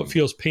even though it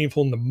feels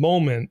painful in the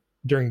moment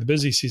during the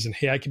busy season,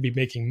 hey, I could be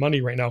making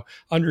money right now,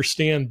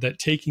 understand that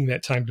taking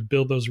that time to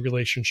build those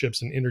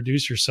relationships and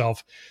introduce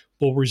yourself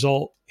will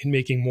result in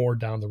making more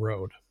down the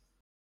road.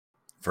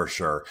 For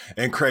sure.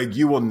 And Craig,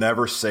 you will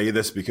never say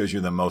this because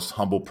you're the most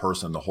humble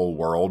person in the whole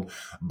world,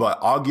 but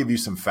I'll give you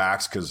some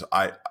facts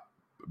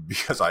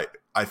because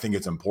I think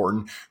it's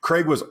important.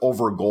 Craig was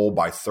over goal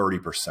by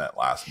 30%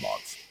 last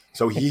month.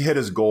 So he hit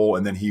his goal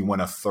and then he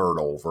went a third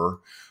over.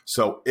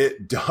 So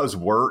it does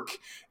work.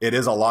 It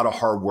is a lot of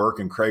hard work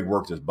and Craig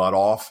worked his butt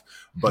off,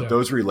 but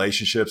those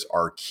relationships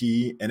are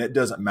key. And it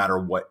doesn't matter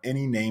what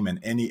any name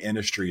in any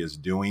industry is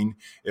doing.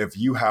 If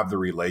you have the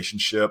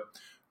relationship,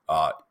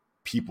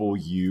 people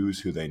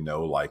use who they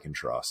know, like, and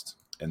trust.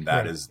 And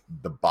that is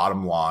the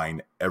bottom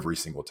line every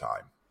single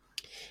time.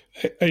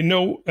 I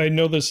know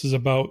this is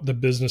about the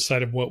business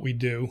side of what we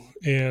do,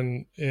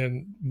 and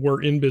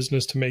we're in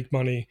business to make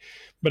money.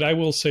 But I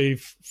will say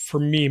for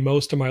me,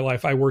 most of my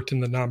life, I worked in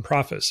the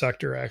nonprofit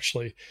sector,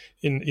 actually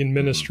in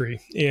ministry.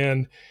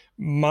 And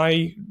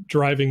my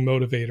driving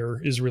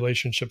motivator is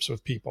relationships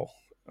with people.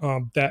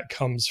 That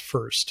comes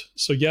first.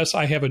 So yes,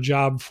 I have a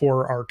job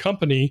for our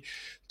company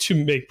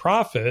to make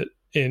profit.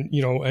 And,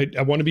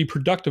 I want to be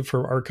productive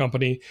for our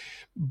company.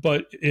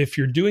 But if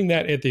you're doing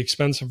that at the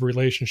expense of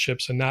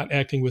relationships and not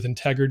acting with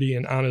integrity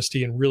and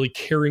honesty and really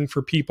caring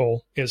for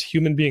people as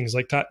human beings,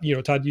 like Todd,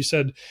 you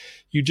said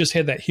you just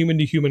had that human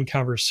to human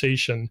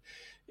conversation,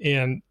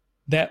 and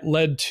that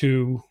led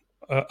to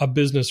a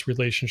business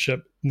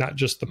relationship, not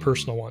just the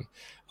personal one.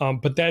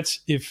 But that's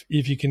if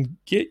you can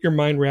get your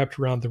mind wrapped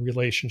around the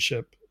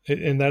relationship,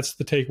 and that's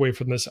the takeaway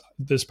from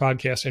this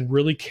podcast, and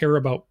really care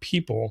about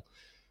people,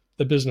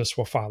 the business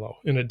will follow.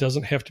 And it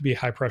doesn't have to be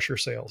high pressure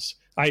sales.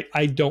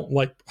 I don't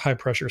like high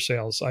pressure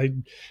sales. I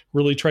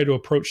really try to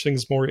approach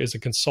things more as a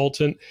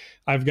consultant.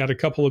 I've got a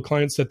couple of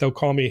clients that they'll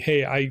call me,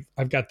 hey,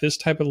 I've got this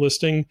type of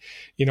listing.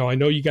 I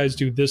know you guys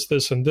do this,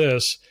 this, and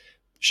this.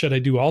 Should I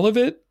do all of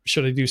it?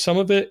 Should I do some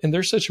of it? And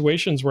there's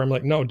situations where I'm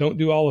like, no, don't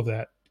do all of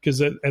that, because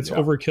that's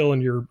overkill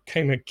and you're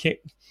kind of can't.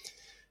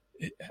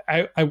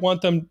 I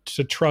want them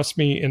to trust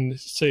me and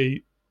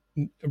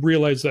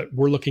realize that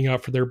we're looking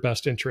out for their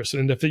best interest.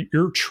 And if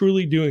you're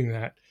truly doing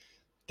that,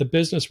 the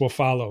business will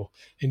follow,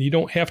 and you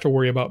don't have to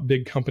worry about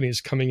big companies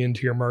coming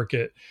into your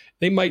market.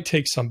 They might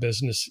take some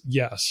business,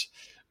 yes,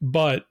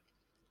 but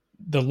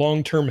the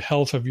long-term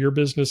health of your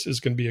business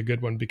is going to be a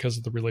good one because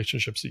of the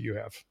relationships that you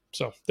have.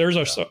 So there's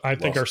our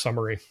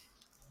summary.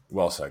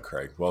 Well said,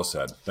 Craig. Well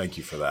said. Thank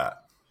you for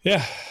that.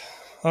 Yeah.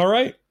 All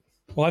right.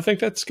 Well, I think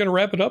that's going to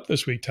wrap it up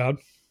this week, Todd.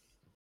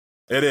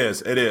 It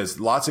is.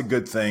 Lots of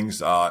good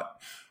things.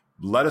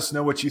 Let us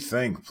know what you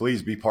think.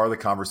 Please be part of the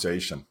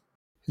conversation.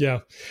 Yeah.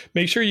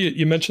 Make sure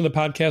you mention the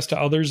podcast to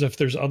others. If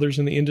there's others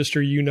in the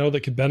industry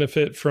that could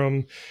benefit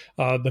from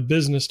the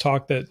business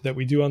talk that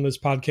we do on this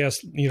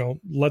podcast,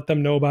 let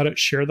them know about it.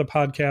 Share the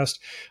podcast.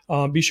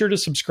 Be sure to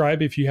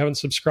subscribe if you haven't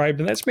subscribed.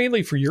 And that's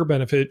mainly for your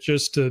benefit,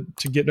 just to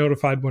get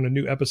notified when a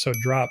new episode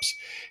drops.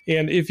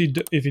 And if you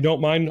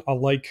don't mind, a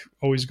like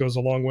always goes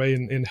a long way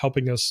in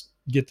helping us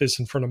get this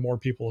in front of more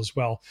people as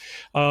well.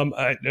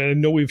 I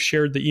know we've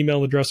shared the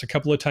email address a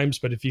couple of times,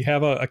 but if you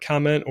have a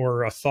comment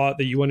or a thought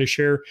that you want to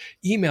share,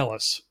 email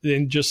us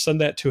and just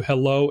send that to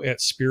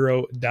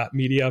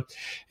hello@spiro.media.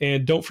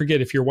 And don't forget,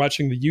 if you're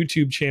watching the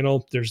YouTube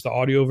channel, there's the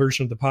audio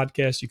version of the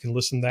podcast. You can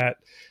listen to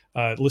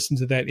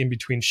that in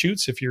between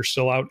shoots if you're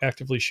still out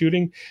actively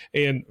shooting,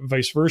 and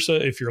vice versa.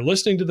 If you're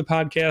listening to the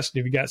podcast and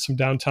if you got some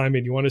downtime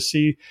and you want to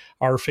see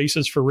our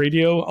faces for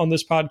radio on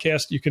this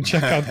podcast, you can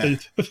check out the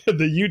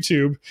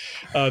YouTube.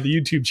 The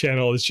YouTube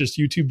channel is just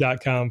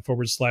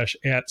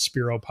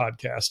youtube.com/@Spiro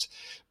podcast.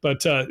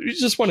 But we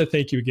just want to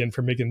thank you again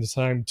for making the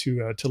time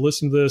to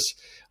listen to this.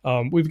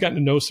 We've gotten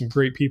to know some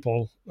great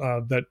people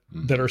that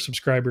are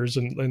subscribers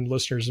and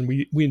listeners, and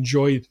we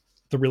enjoy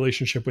the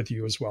relationship with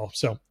you as well.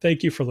 So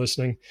thank you for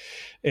listening.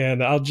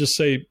 And I'll just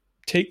say,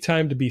 take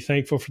time to be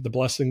thankful for the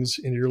blessings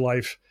in your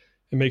life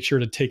and make sure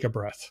to take a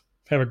breath.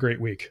 Have a great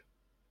week.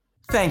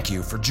 Thank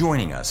you for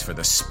joining us for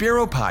the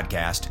Spiro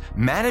Podcast,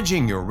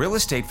 Managing Your Real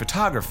Estate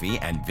Photography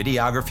and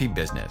Videography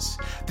Business.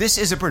 This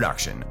is a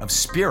production of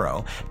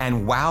Spiro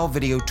and Wow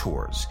Video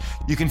Tours.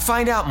 You can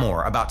find out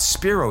more about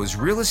Spiro's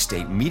real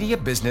estate media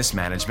business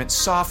management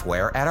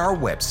software at our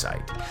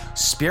website,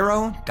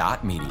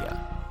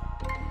 spiro.media.